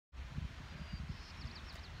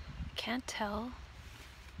can't tell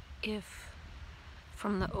if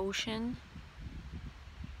from the ocean,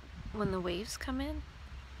 when the waves come in,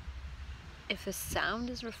 if the sound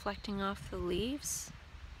is reflecting off the leaves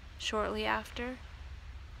shortly after,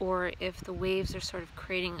 or if the waves are sort of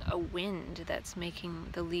creating a wind that's making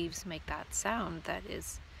the leaves make that sound that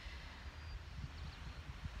is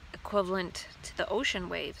equivalent to the ocean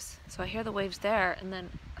waves. So I hear the waves there, and then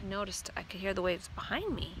I noticed I could hear the waves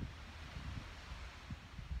behind me.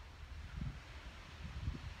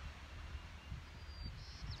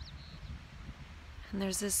 And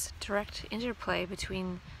there's this direct interplay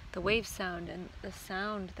between the wave sound and the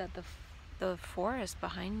sound that the forest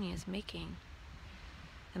behind me is making.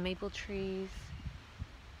 The maple trees.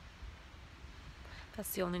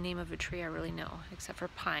 That's the only name of a tree I really know, except for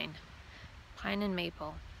pine. Pine and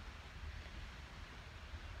maple.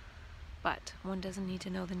 But one doesn't need to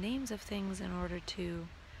know the names of things in order to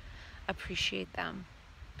appreciate them.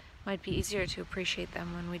 Might be easier to appreciate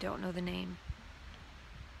them when we don't know the name.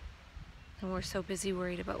 And we're so busy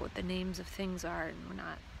worried about what the names of things are, and we're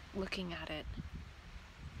not looking at it.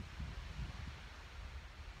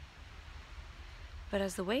 But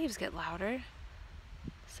as the waves get louder,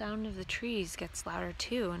 the sound of the trees gets louder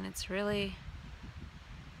too, and it's really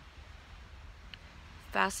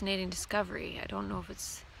fascinating discovery. I don't know if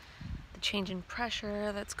it's the change in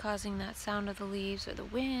pressure that's causing that sound of the leaves, or the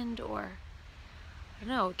wind, or I don't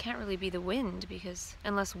know. It can't really be the wind, because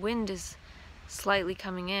unless wind is slightly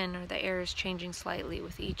coming in, or the air is changing slightly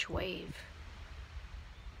with each wave,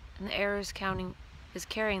 and the air is carrying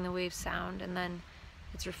the wave sound, and then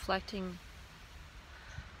it's reflecting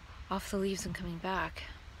off the leaves and coming back.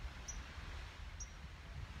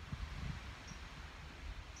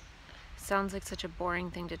 Sounds like such a boring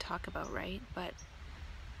thing to talk about, right? But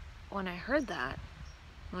when I heard that,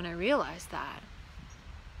 when I realized that,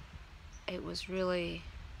 it was really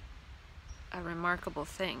a remarkable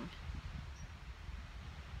thing.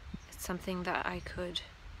 It's something that I could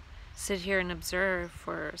sit here and observe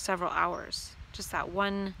for several hours. Just that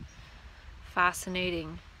one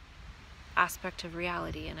fascinating aspect of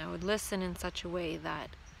reality. And I would listen in such a way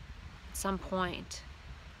that at some point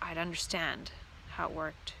I'd understand how it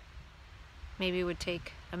worked. Maybe it would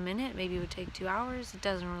take a minute, maybe it would take 2 hours, it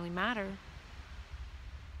doesn't really matter.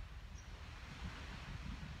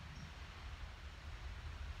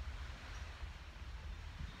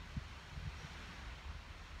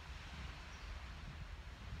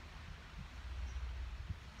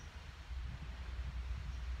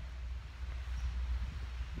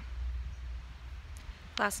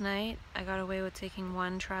 Last night, I got away with taking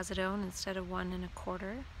 1 trazodone instead of 1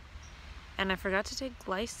 1/4, and I forgot to take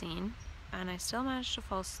glycine, and I still managed to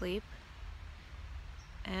fall asleep.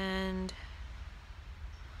 And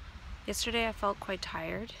yesterday I felt quite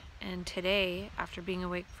tired, and today, after being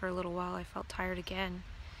awake for a little while, I felt tired again.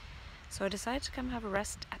 So I decided to come have a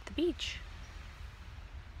rest at the beach.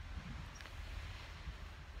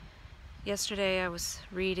 Yesterday I was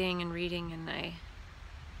reading, and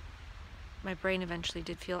my brain eventually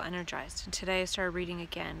did feel energized, and today I started reading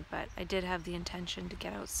again, but I did have the intention to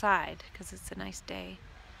get outside because it's a nice day.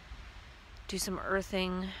 Do some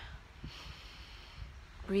earthing,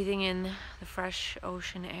 breathing in the fresh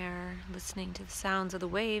ocean air, listening to the sounds of the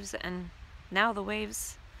waves, and now the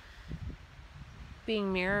waves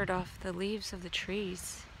being mirrored off the leaves of the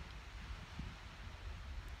trees.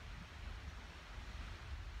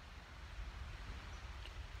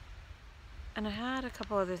 And I had a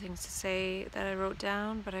couple other things to say that I wrote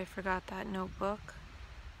down, but I forgot that notebook.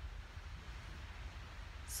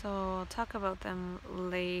 So I'll talk about them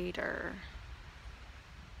later.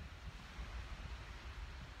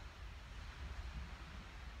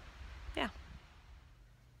 Yeah.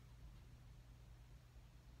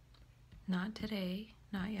 Not today,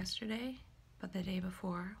 not yesterday, but the day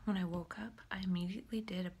before, when I woke up, I immediately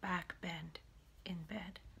did a back bend in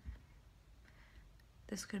bed.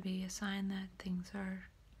 This could be a sign that things are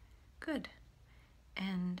good.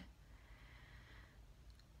 And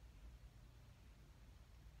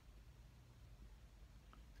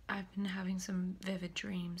I've been having some vivid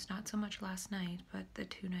dreams, not so much last night, but the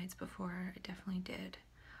 2 nights before I definitely did.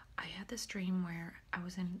 I had this dream where I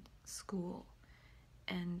was in school,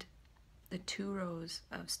 and the 2 rows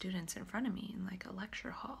of students in front of me in like a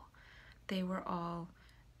lecture hall, they were all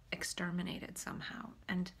exterminated somehow.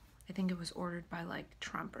 And I think it was ordered by like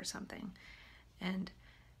Trump or something. And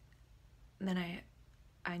then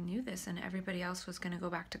I knew this, and everybody else was going to go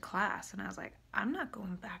back to class, and I was like, I'm not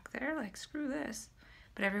going back there, like screw this.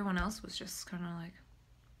 But everyone else was just kind of like,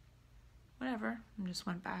 whatever, and just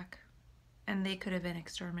went back. And they could have been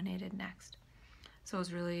exterminated next. So it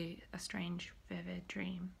was really a strange, vivid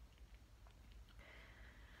dream.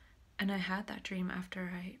 And I had that dream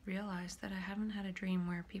after I realized that I haven't had a dream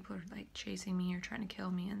where people are like chasing me or trying to kill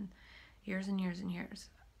me in years and years and years.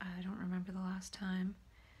 I don't remember the last time.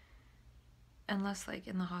 Unless like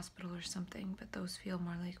in the hospital or something, but those feel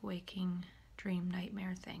more like waking dream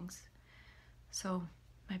nightmare things. So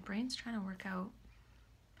my brain's trying to work out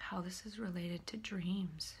how this is related to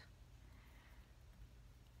dreams.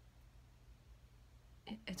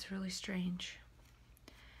 It's really strange.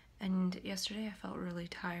 And yesterday I felt really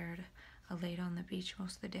tired. I laid on the beach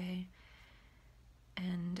most of the day,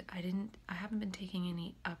 and I haven't been taking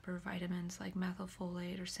any upper vitamins like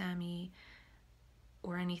methylfolate or SAMe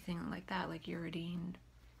or anything like that, like uridine,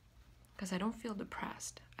 because I don't feel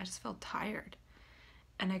depressed. I just felt tired.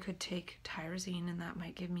 And I could take tyrosine and that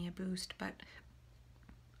might give me a boost, but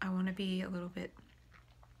I want to be a little bit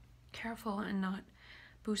careful and not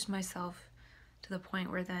boost myself to the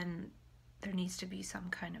point where then there needs to be some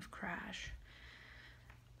kind of crash.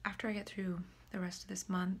 After I get through the rest of this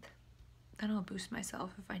month, then I'll boost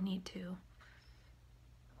myself if I need to.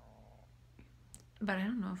 But I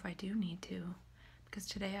don't know if I do need to, because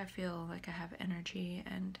today I feel like I have energy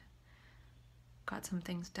and got some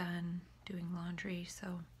things done, doing laundry,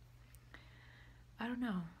 so I don't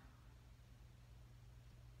know.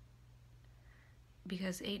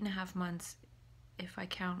 Because 8.5 months, if I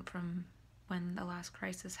count from when the last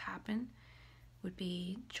crisis happened, would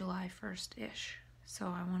be July 1st-ish. So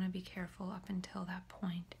I want to be careful up until that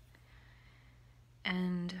point.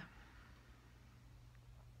 And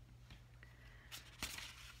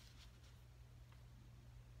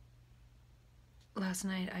last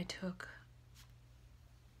night I took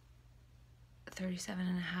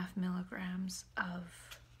 37.5 milligrams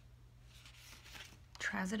of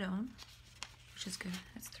trazodone, which is good.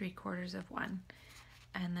 It's 3/4 of one.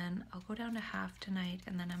 And then I'll go down to half tonight,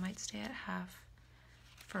 and then I might stay at half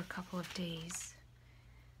for a couple of days.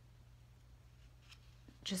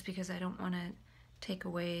 Just because I don't want to take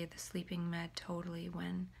away the sleeping med totally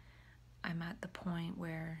when I'm at the point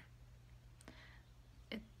where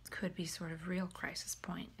it could be sort of real crisis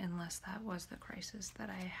point, unless that was the crisis that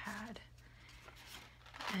I had.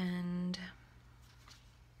 And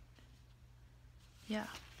yeah,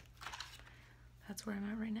 that's where I'm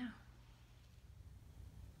at right now.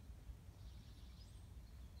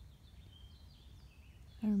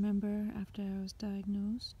 I remember after I was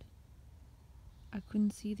diagnosed, I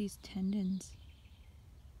couldn't see these tendons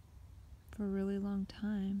for a really long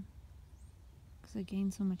time because I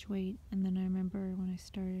gained so much weight. And then I remember when I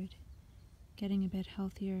started getting a bit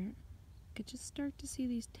healthier, I could just start to see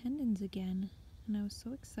these tendons again. And I was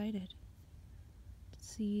so excited to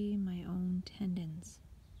see my own tendons.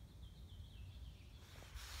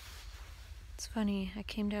 It's funny, I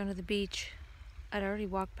came down to the beach. I'd already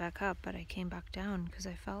walked back up, but I came back down because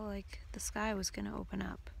I felt like the sky was going to open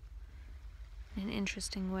up in an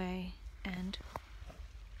interesting way, and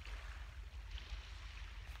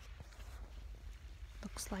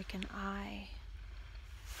looks like an eye.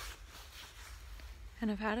 And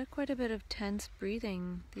I've had quite a bit of tense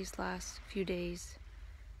breathing these last few days,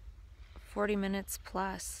 40 minutes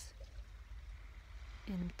plus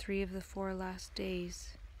in 3 of the 4 last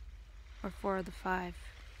days, or 4 of the 5.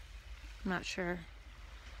 I'm not sure.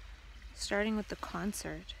 Starting with the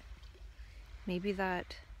concert, maybe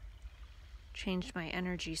that changed my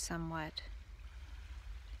energy somewhat.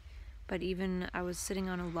 But even I was sitting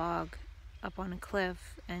on a log up on a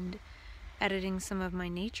cliff and editing some of my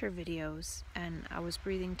nature videos, and I was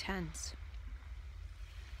breathing tense.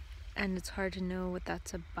 And it's hard to know what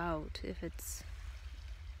that's about, if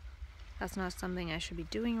that's not something I should be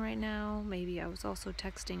doing right now. Maybe I was also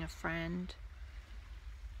texting a friend.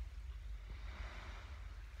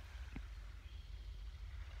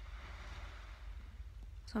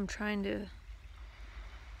 So I'm trying to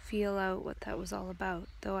feel out what that was all about,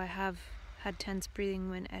 though I have had tense breathing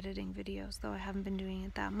when editing videos, though I haven't been doing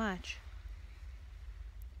it that much.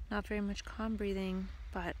 Not very much calm breathing,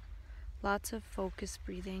 but lots of focused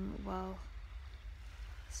breathing while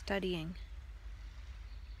studying.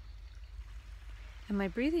 And my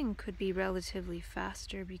breathing could be relatively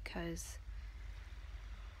faster because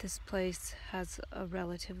this place has a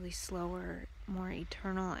relatively slower, more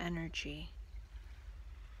eternal energy.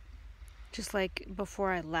 Just like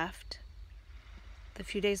before I left, the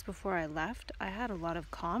few days before I left, I had a lot of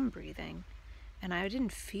calm breathing, and I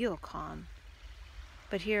didn't feel calm.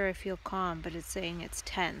 But here I feel calm, but it's saying it's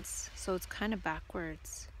tense, so it's kind of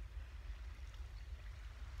backwards.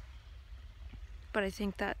 But I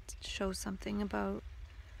think that shows something about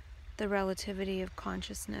the relativity of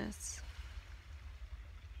consciousness.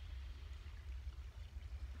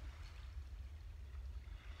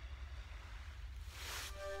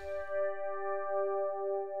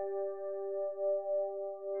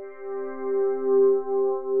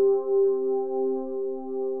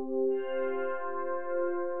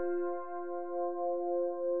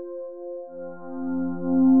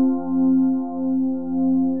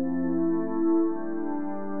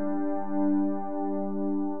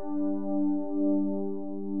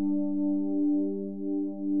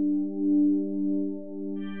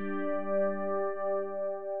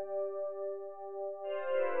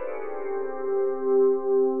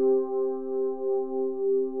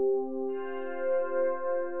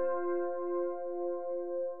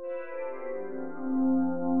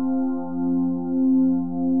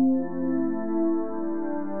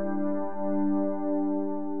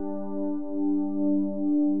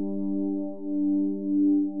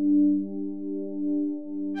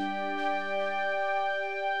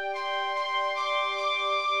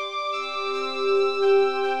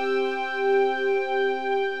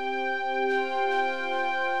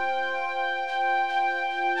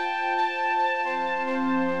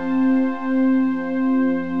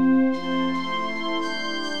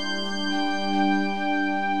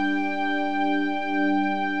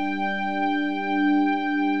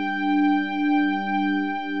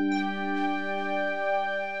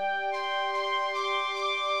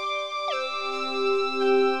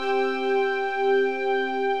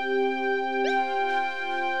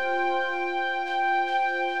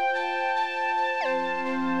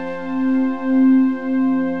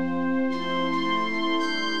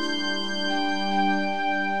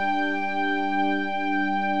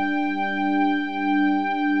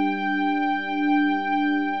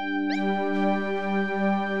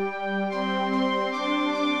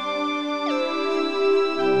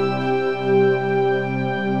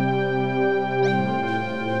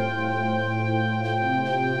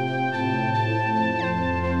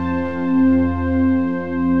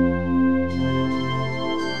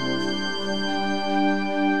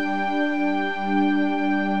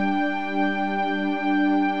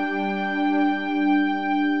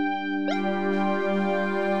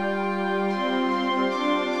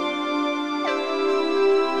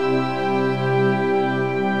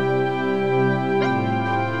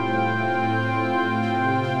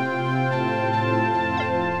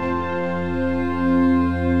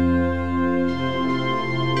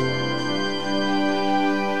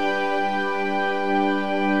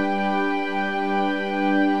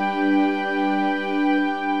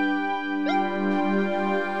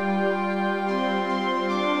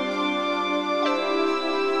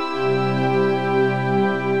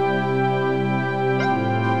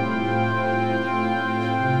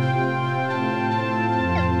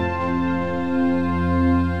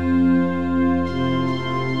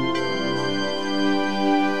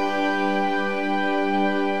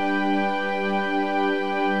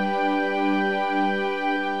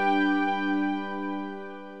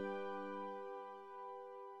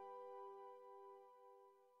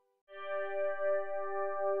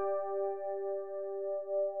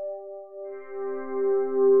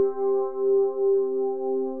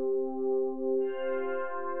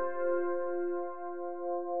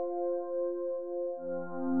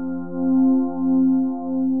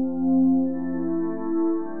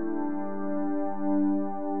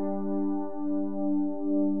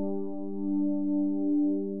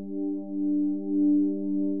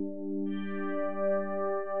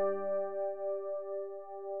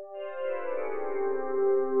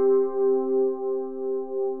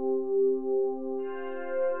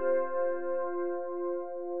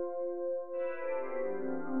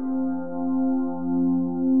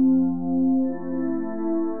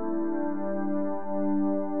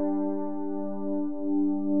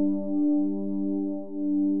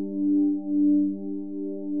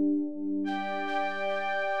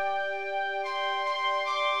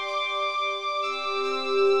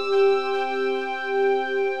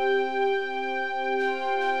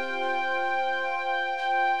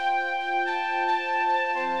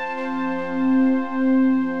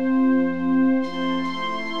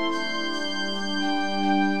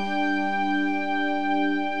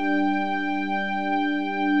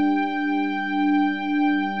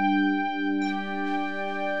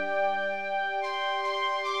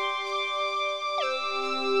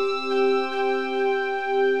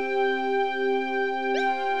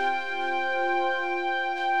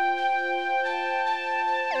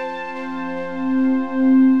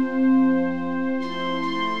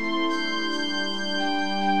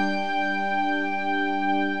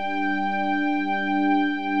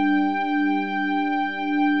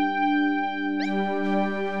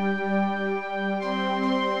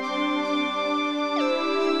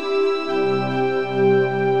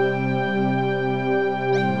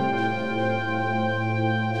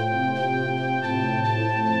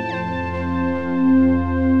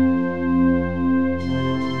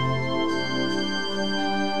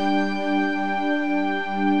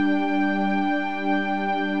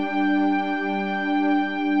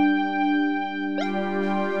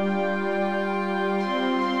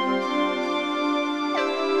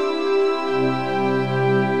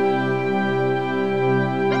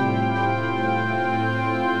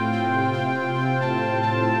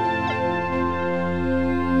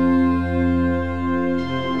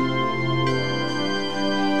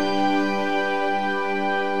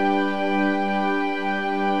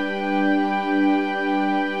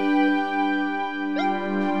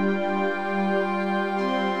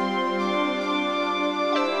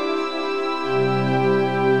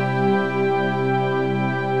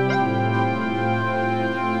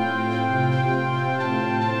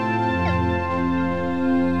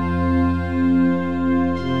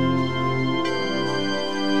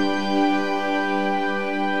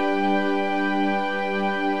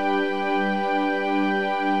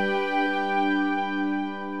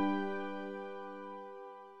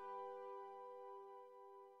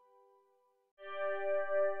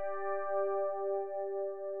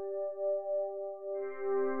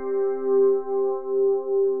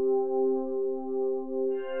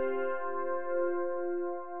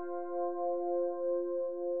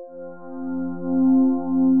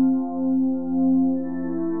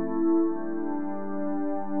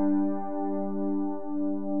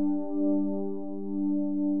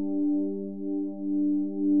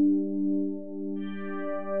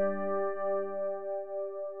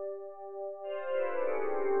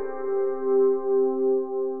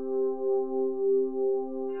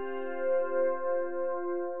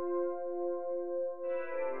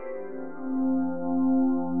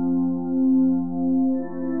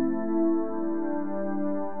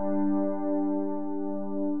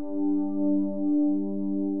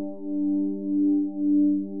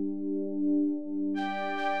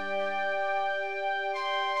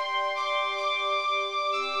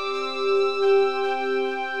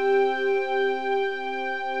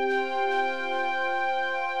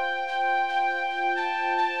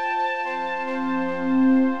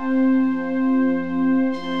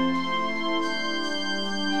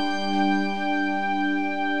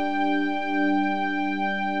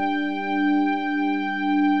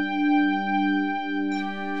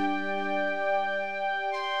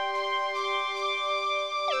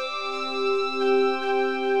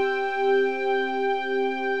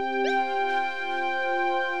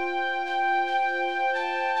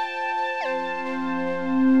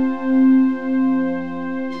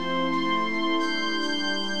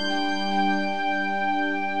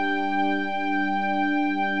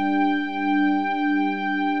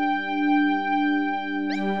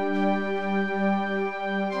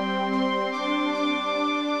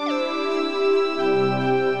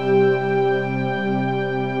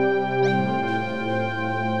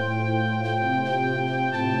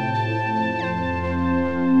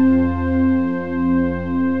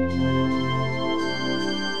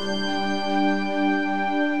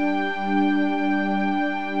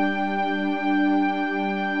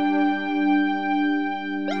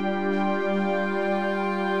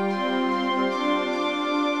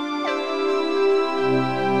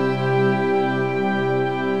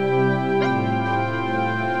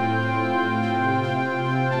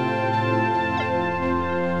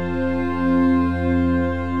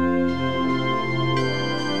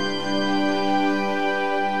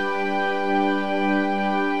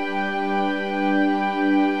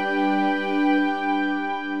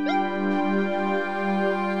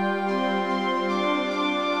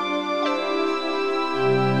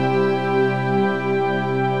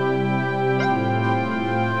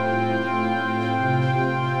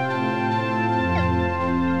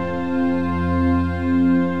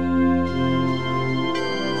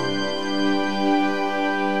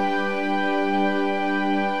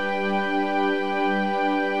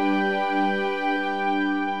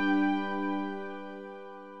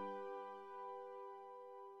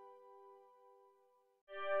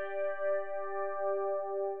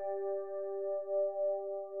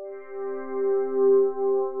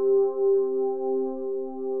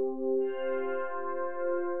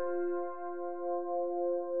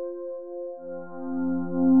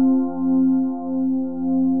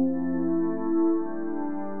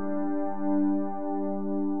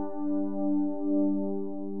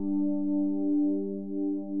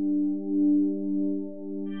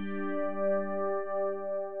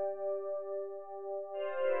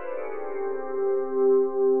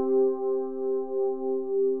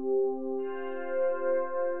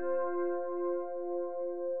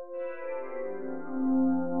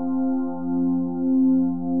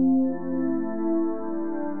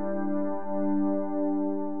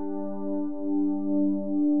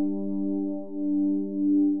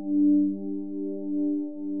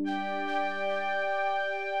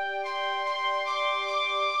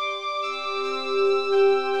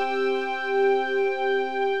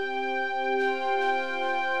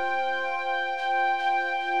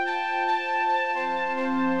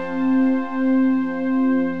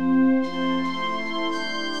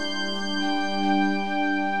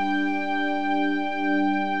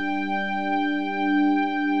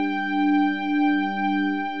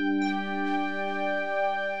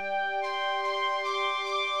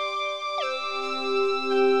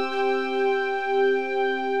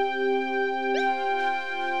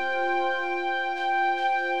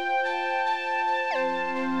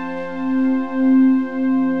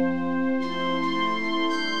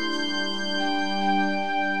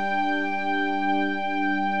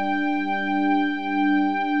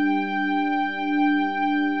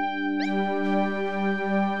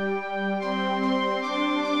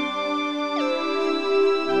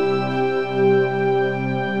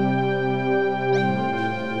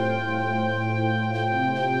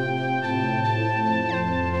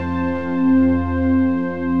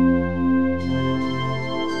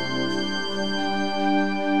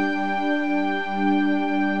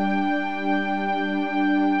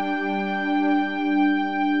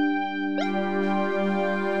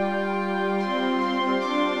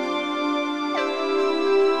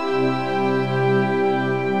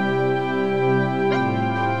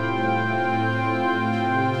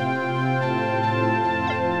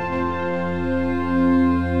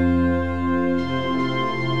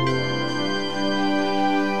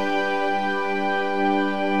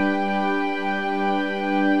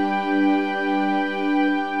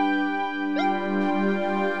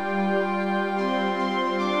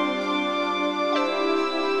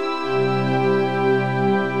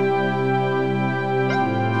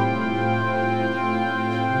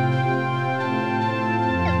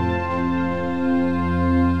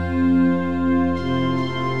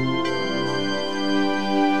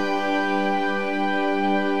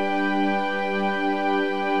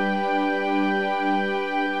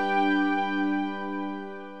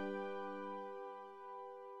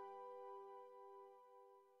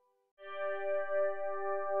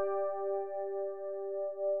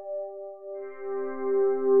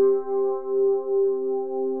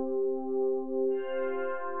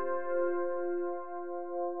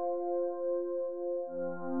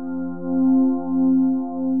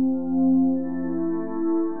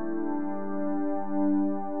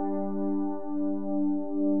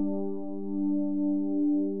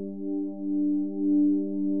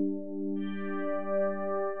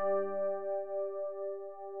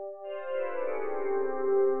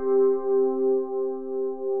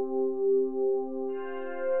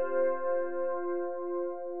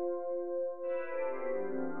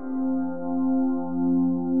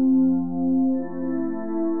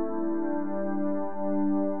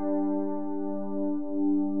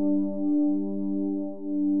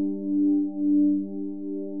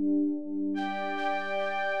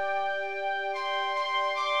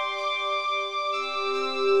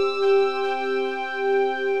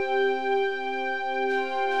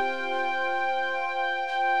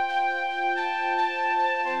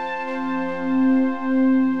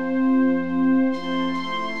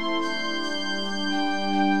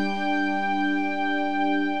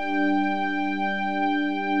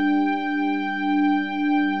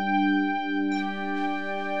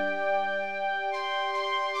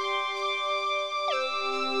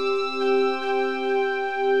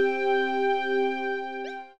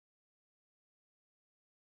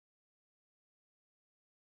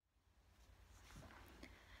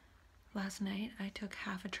 last night I took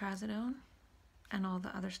half a trazodone and all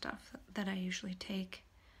the other stuff that I usually take.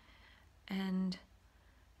 And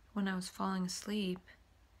when I was falling asleep,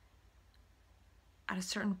 at a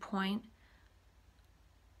certain point,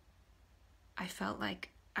 I felt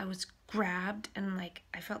like I was grabbed and like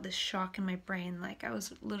I felt this shock in my brain, like I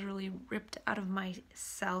was literally ripped out of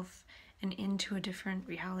myself and into a different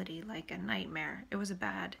reality, like a nightmare. It was a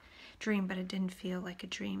bad dream, but it didn't feel like a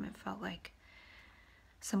dream. It felt like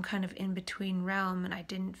some kind of in-between realm, and I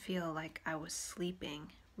didn't feel like I was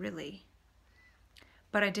sleeping, really.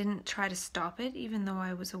 But I didn't try to stop it, even though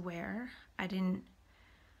I was aware. I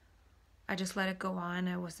just let it go on.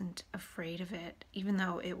 I wasn't afraid of it, even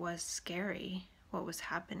though it was scary what was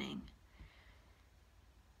happening.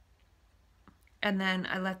 And then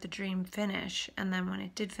I let the dream finish, and then when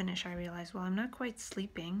it did finish, I realized, well, I'm not quite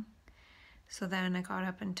sleeping. So then I got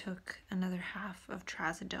up and took another half of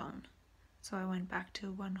trazodone. So I went back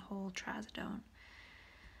to 1 whole trazodone.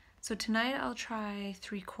 So tonight I'll try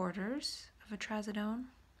 3/4 of a trazodone,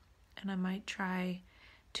 and I might try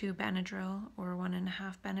 2 Benadryl or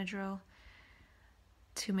 1.5 Benadryl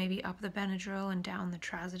to maybe up the Benadryl and down the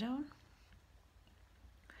trazodone.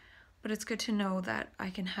 But it's good to know that I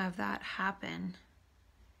can have that happen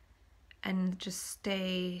and just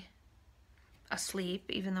stay asleep,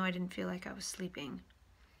 even though I didn't feel like I was sleeping.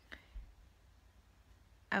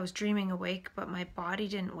 I was dreaming awake, but my body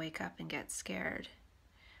didn't wake up and get scared.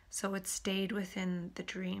 So it stayed within the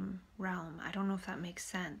dream realm. I don't know if that makes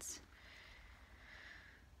sense.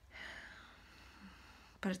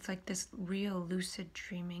 But it's like this real lucid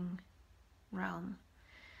dreaming realm.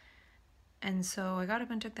 And so I got up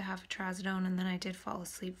and took the half of trazodone, and then I did fall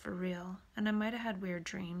asleep for real. And I might have had weird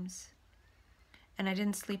dreams. And I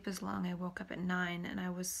didn't sleep as long. I woke up at 9 and I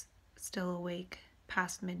was still awake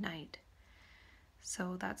past midnight.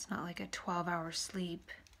 So that's not like a 12-hour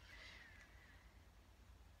sleep.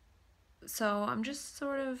 So I'm just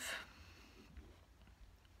sort of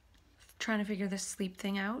trying to figure this sleep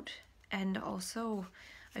thing out. And also,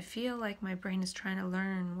 I feel like my brain is trying to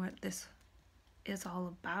learn what this is all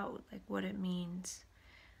about, like what it means.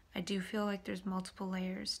 I do feel like there's multiple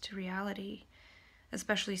layers to reality,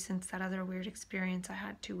 especially since that other weird experience I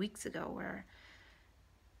had 2 weeks ago where,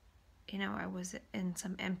 you know, I was in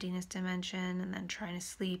some emptiness dimension and then trying to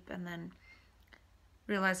sleep and then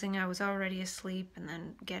realizing I was already asleep and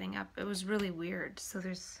then getting up. It was really weird. So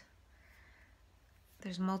there's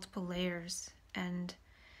multiple layers. And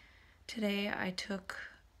today I took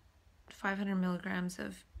 500 milligrams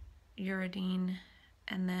of uridine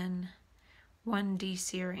and then 1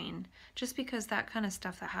 D-serine, just because that kind of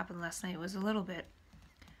stuff that happened last night was a little bit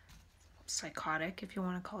psychotic, if you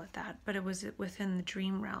want to call it that, but it was within the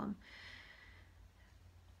dream realm.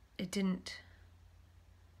 It didn't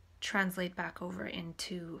translate back over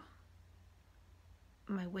into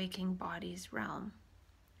my waking body's realm.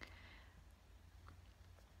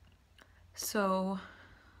 So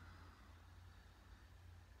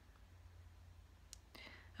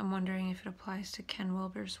I'm wondering if it applies to Ken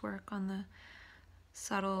Wilber's work on the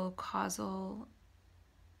subtle, causal,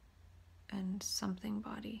 and something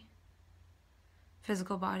body.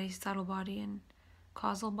 Physical body, subtle body, and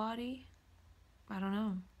causal body. I don't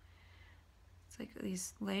know. It's like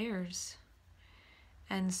these layers.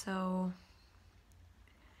 And so,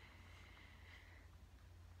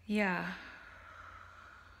 yeah.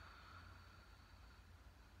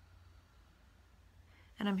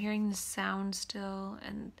 And I'm hearing the sound still,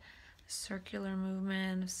 and the circular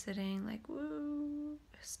movement of sitting, like, woo,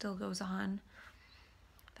 still goes on.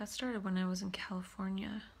 That started when I was in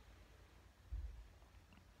California.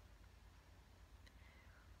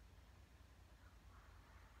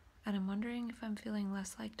 And I'm wondering if I'm feeling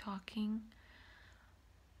less like talking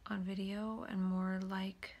on video and more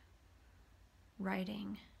like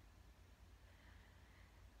writing.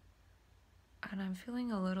 And I'm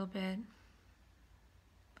feeling a little bit,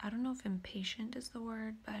 I don't know if impatient is the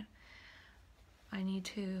word, but I need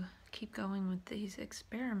to keep going with these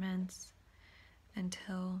experiments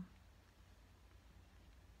until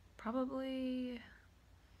probably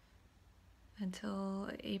until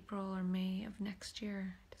April or May of next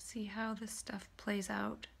year to see how this stuff plays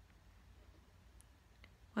out.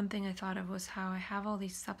 One thing I thought of was how I have all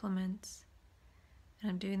these supplements and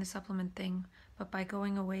I'm doing the supplement thing, but by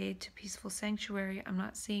going away to Peaceful Sanctuary, I'm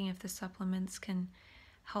not seeing if the supplements can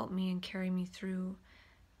help me and carry me through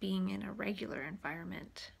being in a regular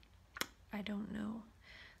environment. I don't know.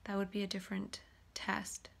 That would be a different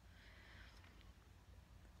test.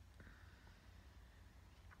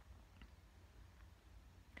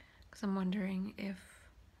 Because I'm wondering if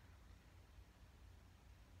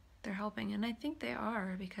they're helping, and I think they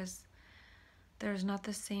are, because there's not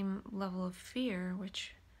the same level of fear,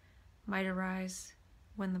 which might arise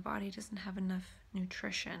when the body doesn't have enough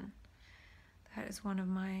nutrition. That is one of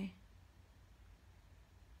my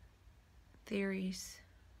theories.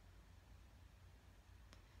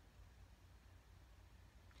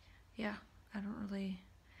 Yeah, I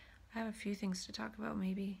have a few things to talk about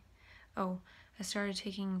maybe. Oh, I started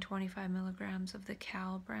taking 25 milligrams of the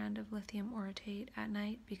Cal brand of lithium orotate at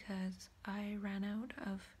night because I ran out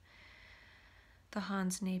of the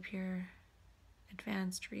Hans Napier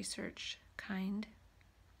advanced research kind.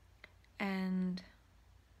 And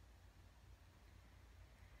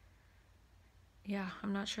yeah,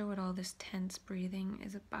 I'm not sure what all this tense breathing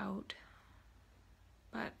is about,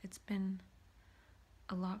 but it's been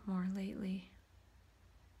a lot more lately.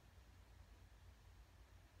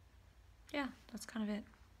 Yeah, that's kind of it.